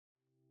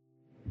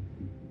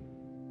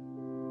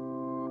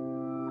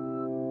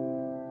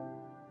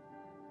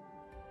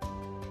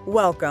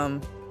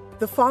Welcome.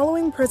 The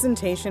following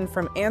presentation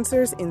from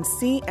Answers in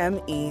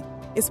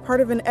CME is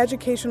part of an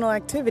educational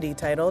activity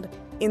titled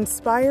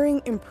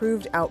Inspiring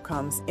Improved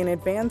Outcomes in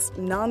Advanced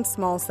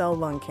Non-Small Cell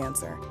Lung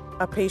Cancer,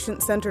 a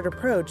patient-centered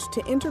approach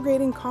to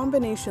integrating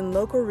combination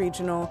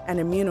locoregional and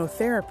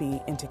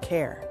immunotherapy into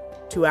care.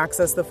 To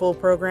access the full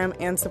program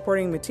and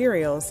supporting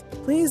materials,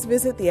 please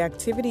visit the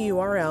activity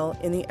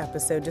URL in the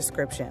episode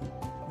description.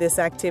 This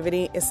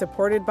activity is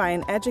supported by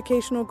an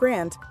educational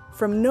grant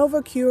from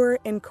NovaCure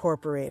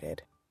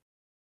Incorporated.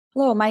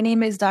 Hello, my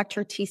name is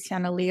Dr.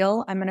 Ticiana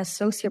Leal. I'm an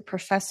associate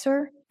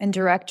professor and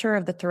director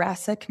of the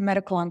Thoracic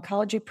Medical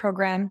Oncology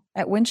program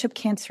at Winship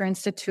Cancer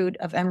Institute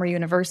of Emory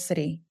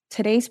University.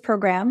 Today's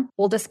program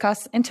will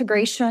discuss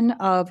integration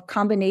of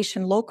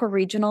combination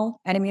locoregional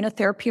and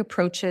immunotherapy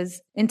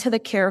approaches into the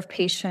care of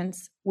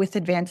patients with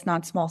advanced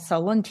non-small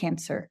cell lung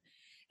cancer.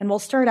 And we'll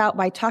start out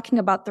by talking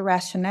about the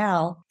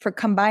rationale for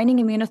combining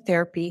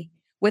immunotherapy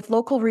with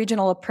local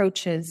regional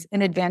approaches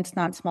in advanced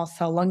non-small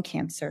cell lung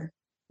cancer.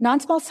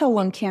 Non-small cell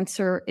lung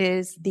cancer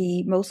is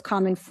the most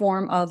common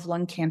form of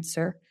lung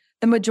cancer.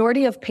 The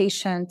majority of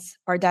patients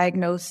are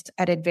diagnosed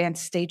at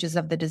advanced stages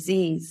of the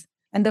disease,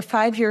 and the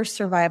 5-year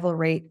survival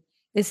rate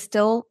is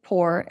still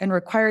poor and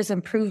requires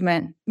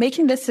improvement,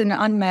 making this an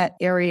unmet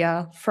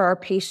area for our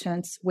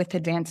patients with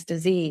advanced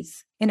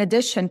disease. In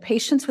addition,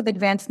 patients with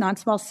advanced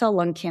non-small cell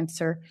lung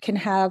cancer can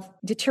have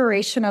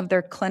deterioration of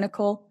their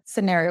clinical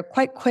scenario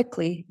quite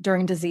quickly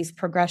during disease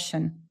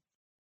progression.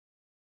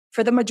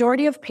 For the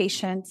majority of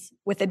patients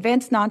with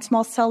advanced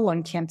non-small cell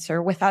lung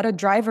cancer without a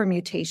driver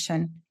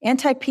mutation,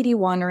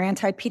 anti-PD-1 or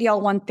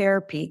anti-PD-L1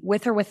 therapy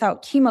with or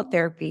without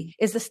chemotherapy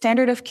is the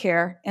standard of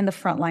care in the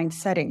frontline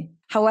setting.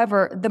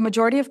 However, the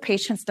majority of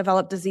patients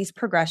develop disease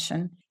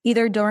progression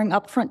either during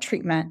upfront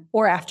treatment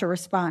or after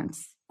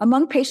response.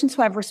 Among patients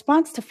who have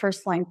response to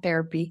first-line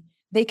therapy,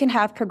 they can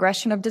have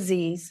progression of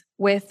disease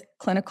with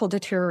clinical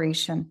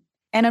deterioration.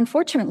 And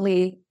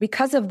unfortunately,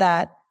 because of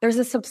that, there's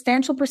a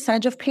substantial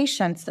percentage of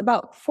patients,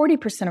 about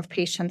 40% of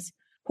patients,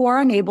 who are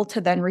unable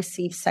to then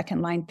receive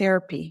second-line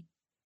therapy.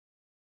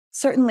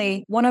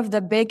 Certainly, one of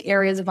the big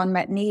areas of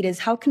unmet need is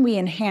how can we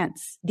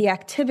enhance the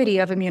activity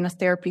of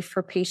immunotherapy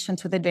for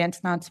patients with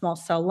advanced non-small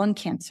cell lung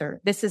cancer?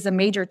 This is a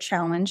major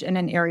challenge in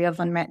an area of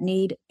unmet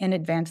need in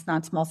advanced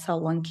non-small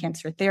cell lung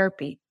cancer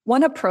therapy.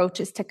 One approach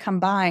is to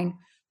combine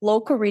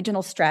local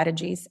regional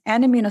strategies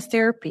and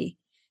immunotherapy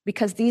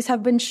because these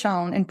have been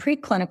shown in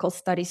preclinical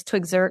studies to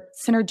exert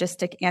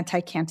synergistic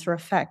anti-cancer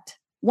effect.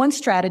 One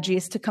strategy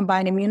is to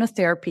combine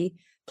immunotherapy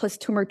plus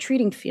tumor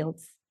treating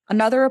fields.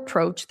 Another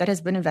approach that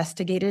has been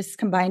investigated is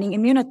combining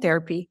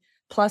immunotherapy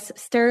plus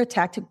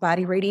stereotactic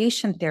body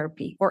radiation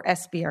therapy, or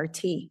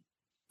SBRT.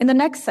 In the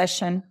next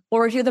session,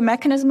 we'll review the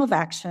mechanism of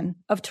action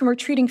of tumor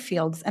treating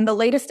fields and the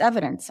latest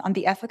evidence on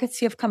the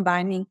efficacy of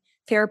combining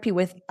therapy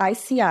with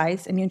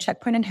ICIs, immune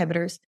checkpoint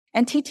inhibitors,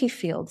 and TT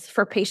fields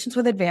for patients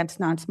with advanced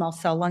non-small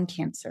cell lung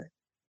cancer.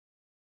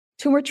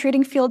 Tumor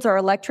treating fields are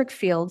electric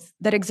fields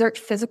that exert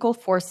physical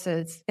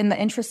forces in the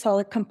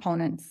intracellular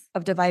components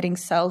of dividing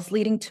cells,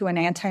 leading to an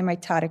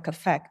antimitotic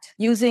effect.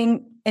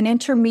 Using an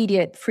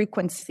intermediate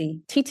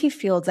frequency, TT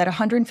fields at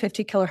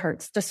 150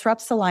 kilohertz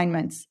disrupts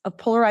alignments of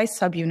polarized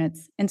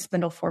subunits in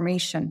spindle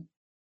formation.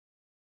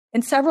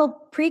 In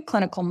several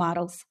preclinical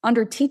models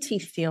under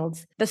TT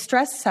fields, the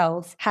stressed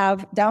cells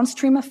have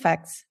downstream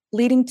effects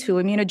leading to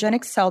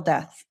immunogenic cell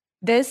death.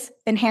 This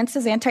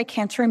enhances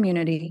anti-cancer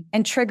immunity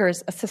and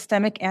triggers a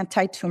systemic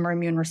anti-tumor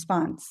immune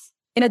response.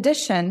 In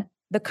addition,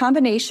 the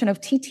combination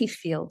of TT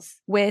fields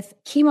with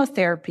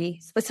chemotherapy,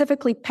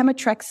 specifically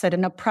pemetrexed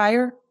in a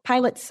prior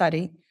pilot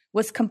study,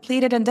 was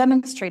completed and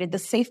demonstrated the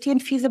safety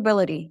and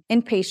feasibility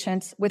in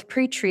patients with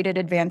pretreated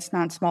advanced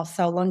non-small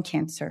cell lung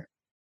cancer.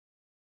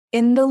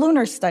 In the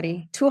LUNAR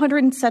study,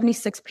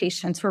 276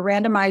 patients were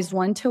randomized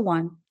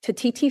 1-to-1 to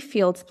TT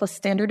fields plus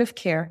standard of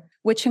care,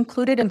 which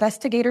included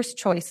investigators'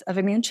 choice of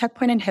immune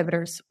checkpoint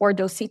inhibitors or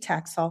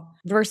docetaxel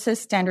versus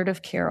standard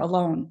of care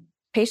alone.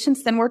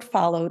 Patients then were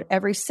followed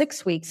every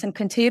 6 weeks and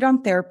continued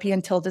on therapy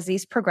until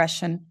disease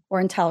progression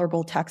or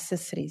intolerable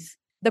toxicities.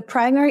 The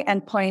primary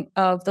endpoint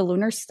of the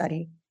LUNAR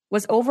study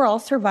was overall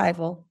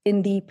survival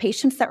in the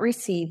patients that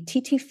received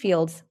TT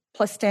fields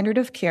plus standard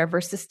of care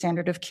versus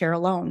standard of care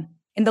alone.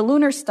 In the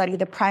LUNAR study,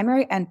 the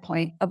primary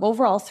endpoint of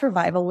overall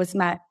survival was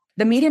met.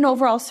 The median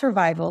overall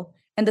survival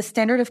and the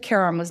standard of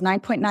care arm was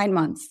 9.9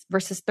 months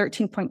versus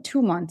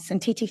 13.2 months in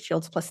TT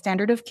fields plus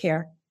standard of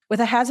care, with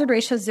a hazard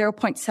ratio of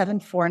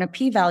 0.74 and a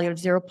p-value of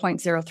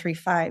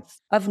 0.035.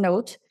 Of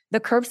note, the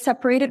curve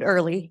separated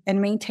early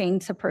and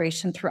maintained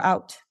separation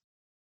throughout.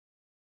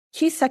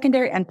 Key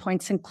secondary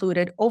endpoints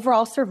included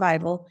overall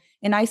survival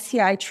in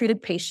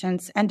ICI-treated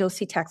patients and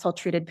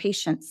docetaxel-treated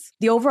patients.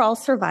 The overall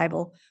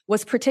survival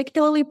was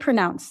particularly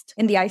pronounced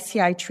in the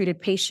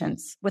ICI-treated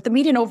patients, with a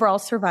median overall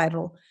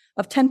survival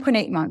of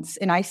 10.8 months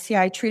in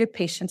ICI-treated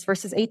patients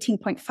versus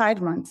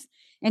 18.5 months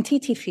in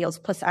TT fields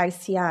plus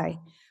ICI,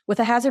 with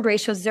a hazard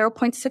ratio of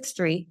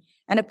 0.63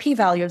 and a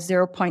p-value of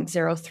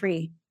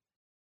 0.03.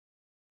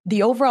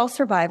 The overall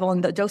survival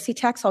in the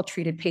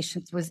docetaxel-treated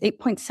patients was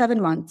 8.7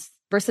 months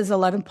versus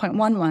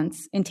 11.1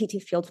 months in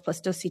TT Fields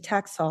plus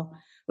docetaxel,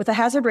 with a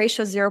hazard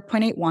ratio of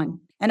 0.81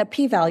 and a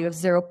p-value of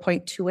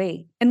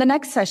 0.28. In the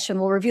next session,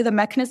 we'll review the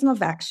mechanism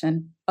of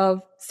action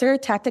of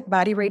stereotactic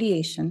body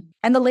radiation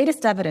and the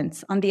latest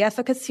evidence on the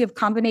efficacy of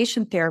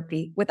combination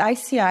therapy with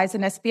ICIs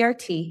and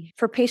SBRT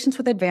for patients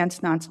with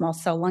advanced non-small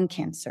cell lung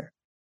cancer.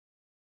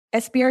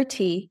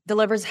 SBRT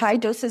delivers high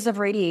doses of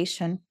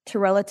radiation to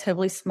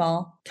relatively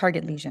small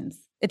target lesions.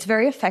 It's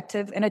very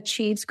effective and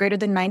achieves greater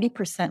than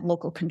 90%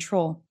 local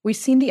control. We've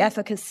seen the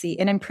efficacy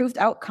and improved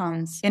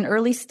outcomes in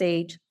early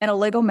stage and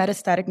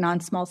oligometastatic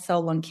non-small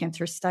cell lung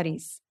cancer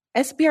studies.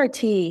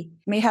 SBRT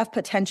may have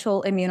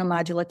potential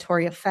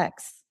immunomodulatory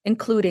effects,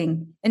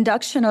 including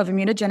induction of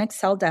immunogenic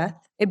cell death.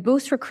 It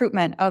boosts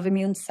recruitment of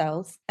immune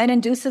cells and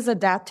induces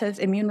adaptive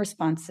immune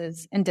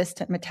responses in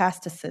distant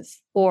metastasis,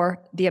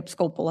 or the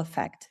abscopal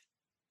effect.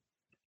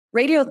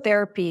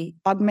 Radiotherapy,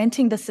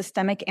 augmenting the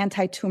systemic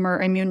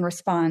anti-tumor immune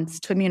response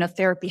to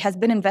immunotherapy, has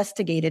been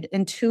investigated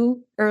in 2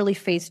 early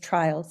phase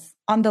trials.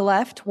 On the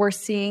left, we're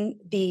seeing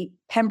the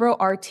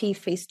Pembro-RT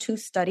phase 2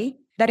 study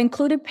that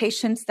included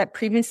patients that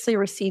previously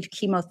received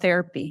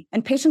chemotherapy,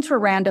 and patients were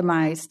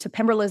randomized to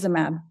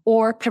pembrolizumab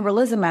or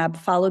pembrolizumab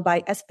followed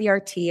by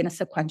SBRT in a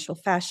sequential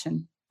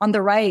fashion. On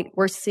the right,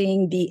 we're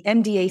seeing the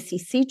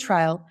MDACC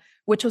trial,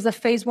 which was a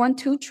phase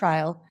 1/2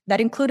 trial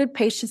that included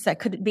patients that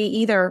could be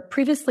either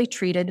previously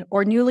treated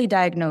or newly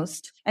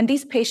diagnosed, and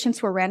these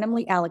patients were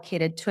randomly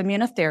allocated to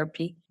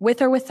immunotherapy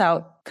with or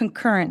without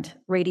concurrent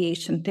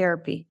radiation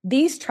therapy.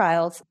 These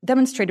trials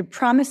demonstrated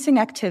promising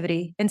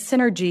activity and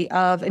synergy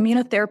of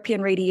immunotherapy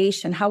and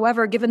radiation.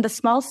 However, given the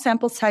small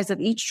sample size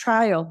of each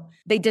trial,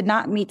 they did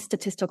not meet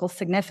statistical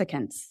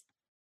significance.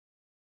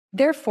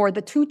 Therefore,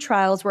 the 2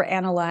 trials were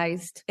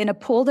analyzed in a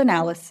pooled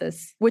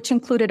analysis, which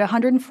included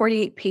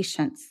 148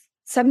 patients,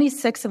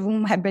 76 of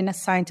whom had been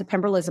assigned to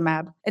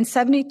pembrolizumab, and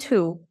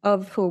 72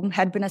 of whom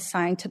had been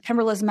assigned to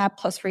pembrolizumab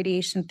plus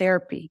radiation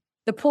therapy.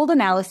 The pooled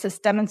analysis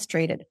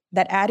demonstrated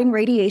that adding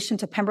radiation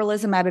to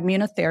pembrolizumab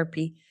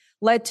immunotherapy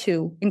led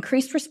to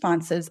increased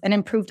responses and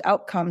improved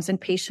outcomes in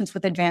patients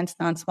with advanced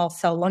non-small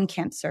cell lung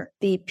cancer.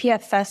 The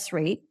PFS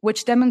rate,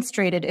 which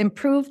demonstrated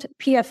improved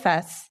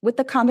PFS with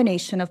the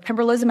combination of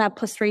pembrolizumab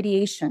plus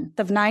radiation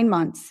of 9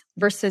 months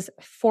versus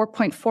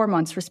 4.4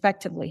 months,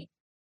 respectively.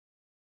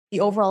 The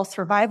overall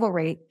survival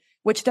rate,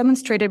 which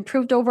demonstrated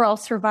improved overall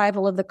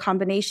survival of the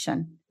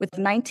combination with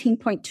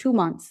 19.2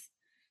 months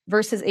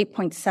versus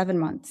 8.7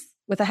 months,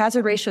 with a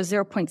hazard ratio of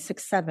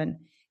 0.67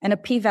 and a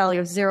p-value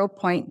of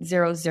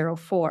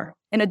 0.004.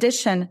 In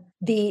addition,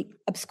 the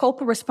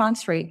abscopal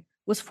response rate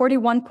was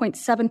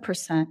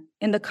 41.7%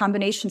 in the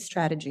combination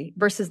strategy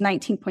versus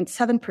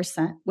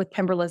 19.7% with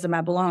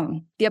pembrolizumab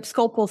alone. The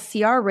abscopal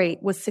CR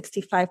rate was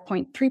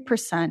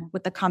 65.3%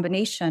 with the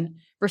combination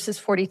versus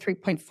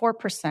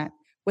 43.4%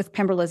 with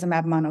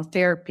pembrolizumab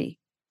monotherapy.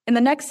 In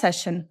the next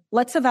session,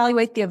 let's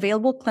evaluate the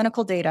available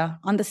clinical data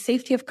on the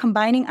safety of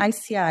combining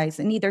ICIs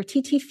in either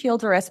TT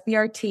Fields or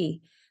SBRT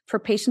for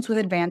patients with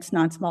advanced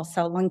non-small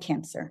cell lung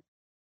cancer.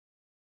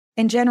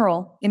 In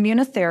general,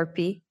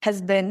 immunotherapy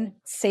has been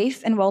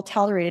safe and well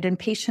tolerated in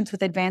patients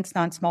with advanced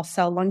non-small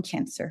cell lung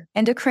cancer.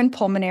 Endocrine,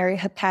 pulmonary,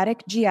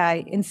 hepatic, GI,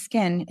 and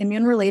skin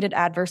immune-related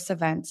adverse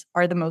events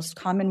are the most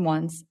common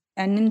ones,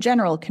 and in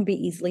general can be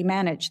easily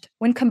managed.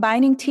 When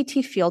combining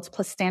TT Fields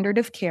plus standard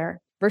of care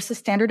versus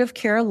standard of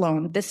care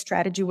alone, this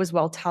strategy was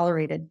well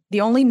tolerated. The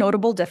only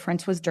notable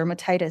difference was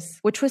dermatitis,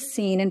 which was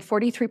seen in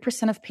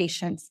 43% of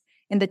patients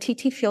in the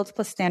TT Fields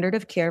plus standard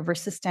of care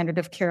versus standard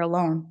of care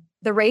alone.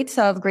 The rates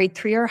of grade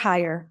 3 or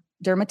higher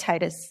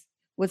dermatitis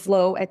was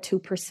low at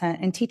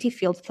 2% in TT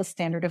Fields plus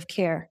standard of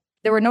care.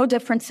 There were no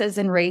differences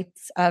in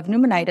rates of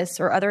pneumonitis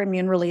or other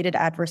immune-related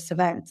adverse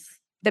events.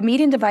 The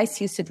median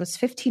device usage was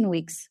 15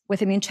 weeks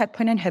with immune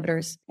checkpoint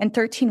inhibitors and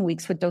 13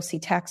 weeks with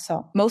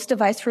docetaxel. Most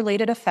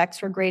device-related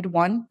effects were grade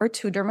 1 or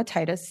 2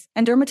 dermatitis,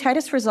 and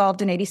dermatitis resolved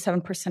in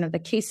 87% of the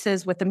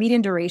cases with a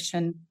median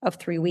duration of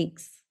 3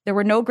 weeks. There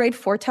were no grade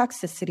 4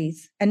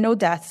 toxicities and no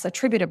deaths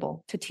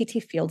attributable to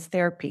TT Fields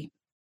therapy.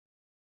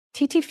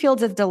 TT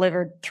Fields is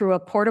delivered through a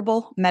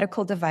portable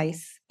medical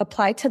device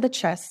applied to the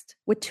chest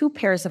with 2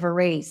 pairs of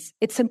arrays.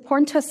 It's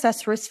important to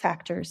assess risk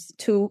factors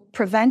to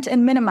prevent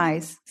and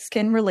minimize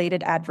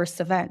skin-related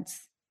adverse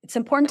events. It's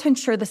important to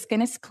ensure the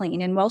skin is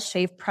clean and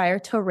well-shaved prior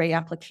to array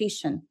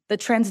application. The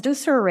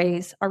transducer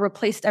arrays are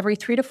replaced every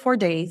 3 to 4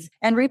 days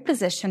and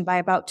repositioned by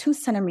about 2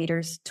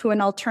 centimeters to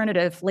an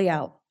alternative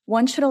layout.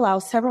 One should allow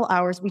several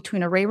hours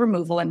between array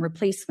removal and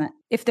replacement.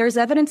 If there is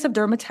evidence of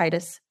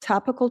dermatitis,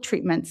 topical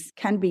treatments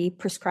can be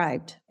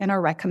prescribed and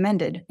are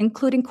recommended,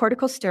 including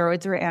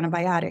corticosteroids or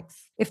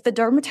antibiotics. If the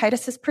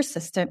dermatitis is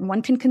persistent,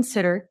 one can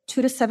consider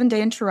 2 to 7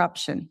 day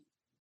interruption.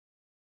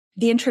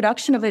 The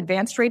introduction of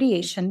advanced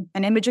radiation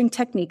and imaging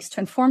techniques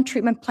to inform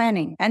treatment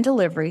planning and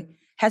delivery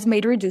has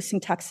made reducing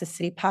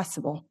toxicity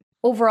possible.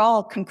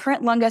 Overall,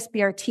 concurrent lung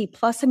SBRT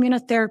plus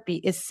immunotherapy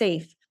is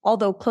safe,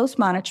 although close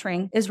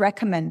monitoring is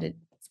recommended,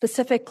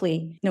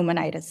 specifically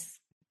pneumonitis.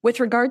 With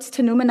regards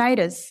to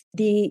pneumonitis,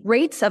 the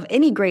rates of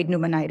any grade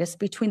pneumonitis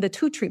between the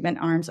 2 treatment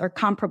arms are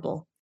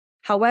comparable.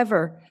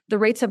 However, the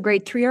rates of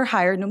grade 3 or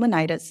higher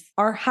pneumonitis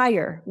are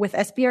higher with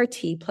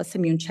SBRT plus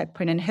immune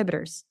checkpoint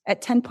inhibitors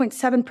at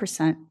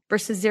 10.7%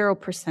 versus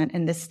 0%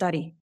 in this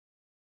study.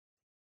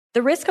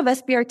 The risk of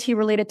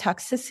SBRT-related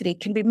toxicity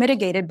can be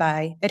mitigated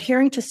by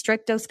adhering to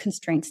strict dose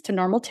constraints to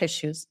normal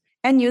tissues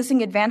and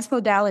using advanced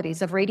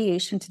modalities of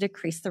radiation to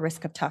decrease the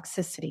risk of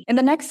toxicity. In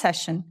the next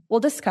session, we'll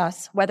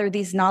discuss whether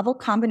these novel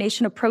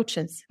combination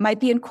approaches might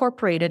be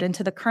incorporated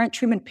into the current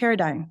treatment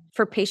paradigm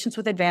for patients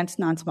with advanced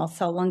non-small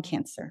cell lung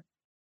cancer.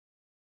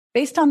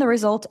 Based on the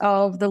result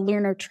of the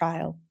LUNAR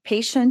trial,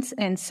 patients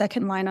in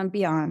second line and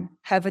beyond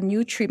have a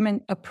new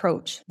treatment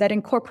approach that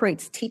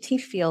incorporates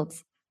TT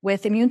fields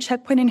with immune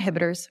checkpoint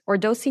inhibitors or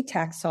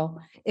docetaxel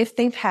if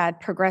they've had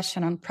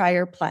progression on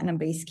prior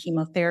platinum-based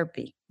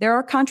chemotherapy. There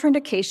are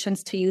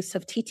contraindications to use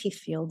of TT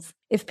fields.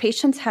 If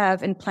patients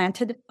have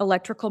implanted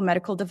electrical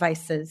medical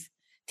devices,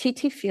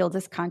 TT fields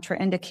is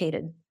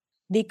contraindicated.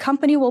 The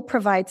company will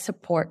provide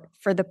support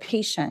for the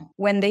patient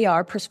when they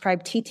are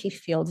prescribed TT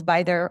fields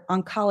by their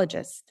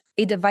oncologist.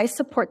 A device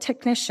support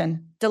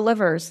technician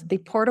delivers the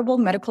portable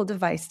medical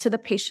device to the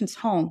patient's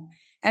home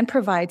and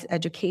provides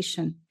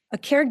education. A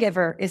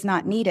caregiver is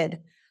not needed.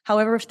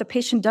 However, if the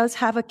patient does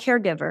have a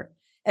caregiver,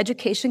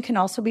 education can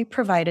also be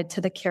provided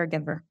to the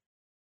caregiver.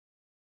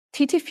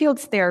 TT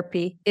Fields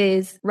therapy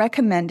is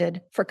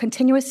recommended for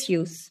continuous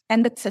use,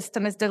 and the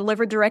system is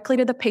delivered directly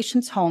to the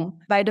patient's home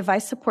by a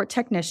device support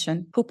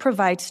technician who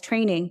provides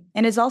training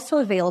and is also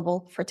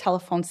available for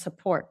telephone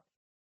support.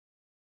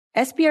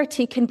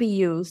 SBRT can be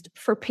used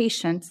for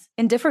patients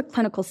in different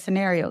clinical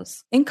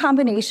scenarios. In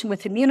combination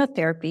with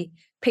immunotherapy,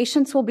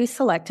 patients will be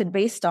selected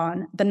based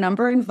on the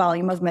number and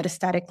volume of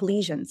metastatic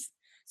lesions.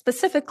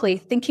 Specifically,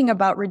 thinking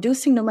about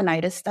reducing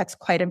pneumonitis, that's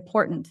quite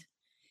important.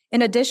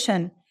 In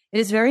addition, it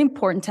is very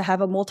important to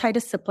have a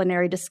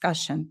multidisciplinary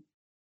discussion.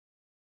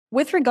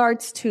 With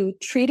regards to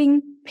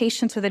treating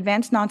patients with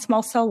advanced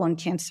non-small cell lung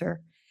cancer,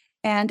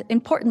 and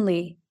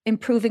importantly,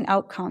 improving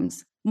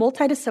outcomes,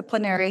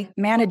 multidisciplinary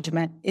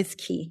management is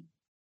key.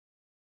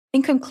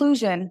 In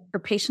conclusion, for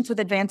patients with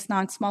advanced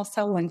non-small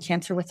cell lung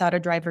cancer without a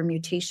driver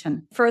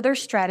mutation, further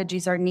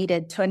strategies are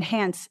needed to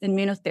enhance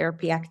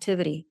immunotherapy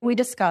activity. We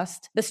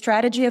discussed the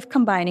strategy of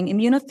combining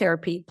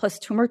immunotherapy plus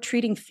tumor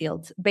treating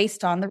fields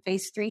based on the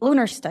phase 3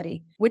 LUNAR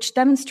study, which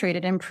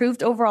demonstrated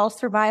improved overall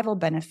survival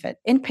benefit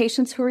in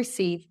patients who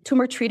receive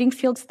tumor treating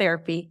fields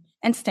therapy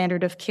and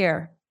standard of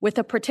care, with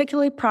a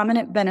particularly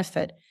prominent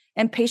benefit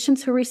in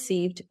patients who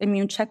received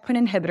immune checkpoint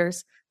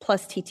inhibitors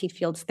plus TT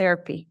fields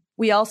therapy.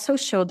 We also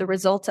showed the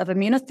results of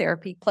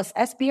immunotherapy plus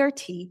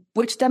SBRT,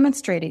 which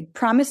demonstrated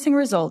promising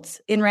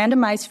results in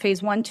randomized phase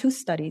 1-2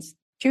 studies.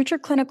 Future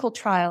clinical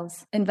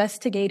trials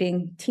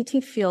investigating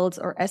TT fields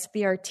or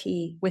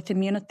SBRT with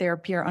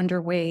immunotherapy are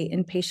underway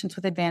in patients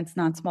with advanced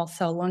non-small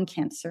cell lung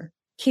cancer.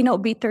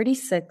 Keynote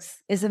B36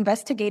 is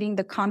investigating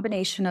the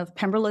combination of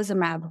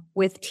pembrolizumab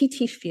with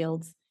TT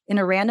fields in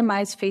a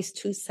randomized phase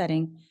 2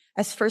 setting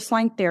as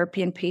first-line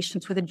therapy in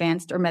patients with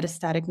advanced or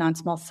metastatic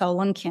non-small cell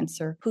lung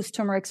cancer whose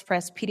tumor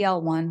expressed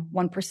PD-L1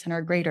 1%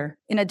 or greater.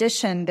 In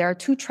addition, there are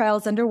 2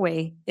 trials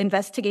underway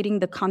investigating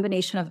the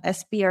combination of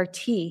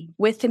SBRT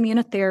with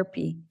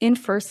immunotherapy in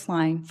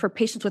first-line for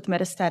patients with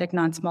metastatic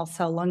non-small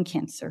cell lung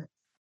cancer.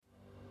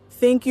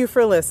 Thank you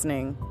for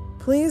listening.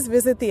 Please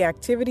visit the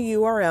activity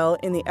URL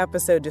in the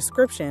episode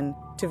description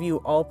to view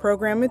all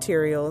program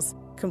materials,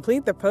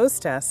 complete the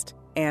post-test,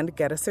 and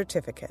get a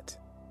certificate.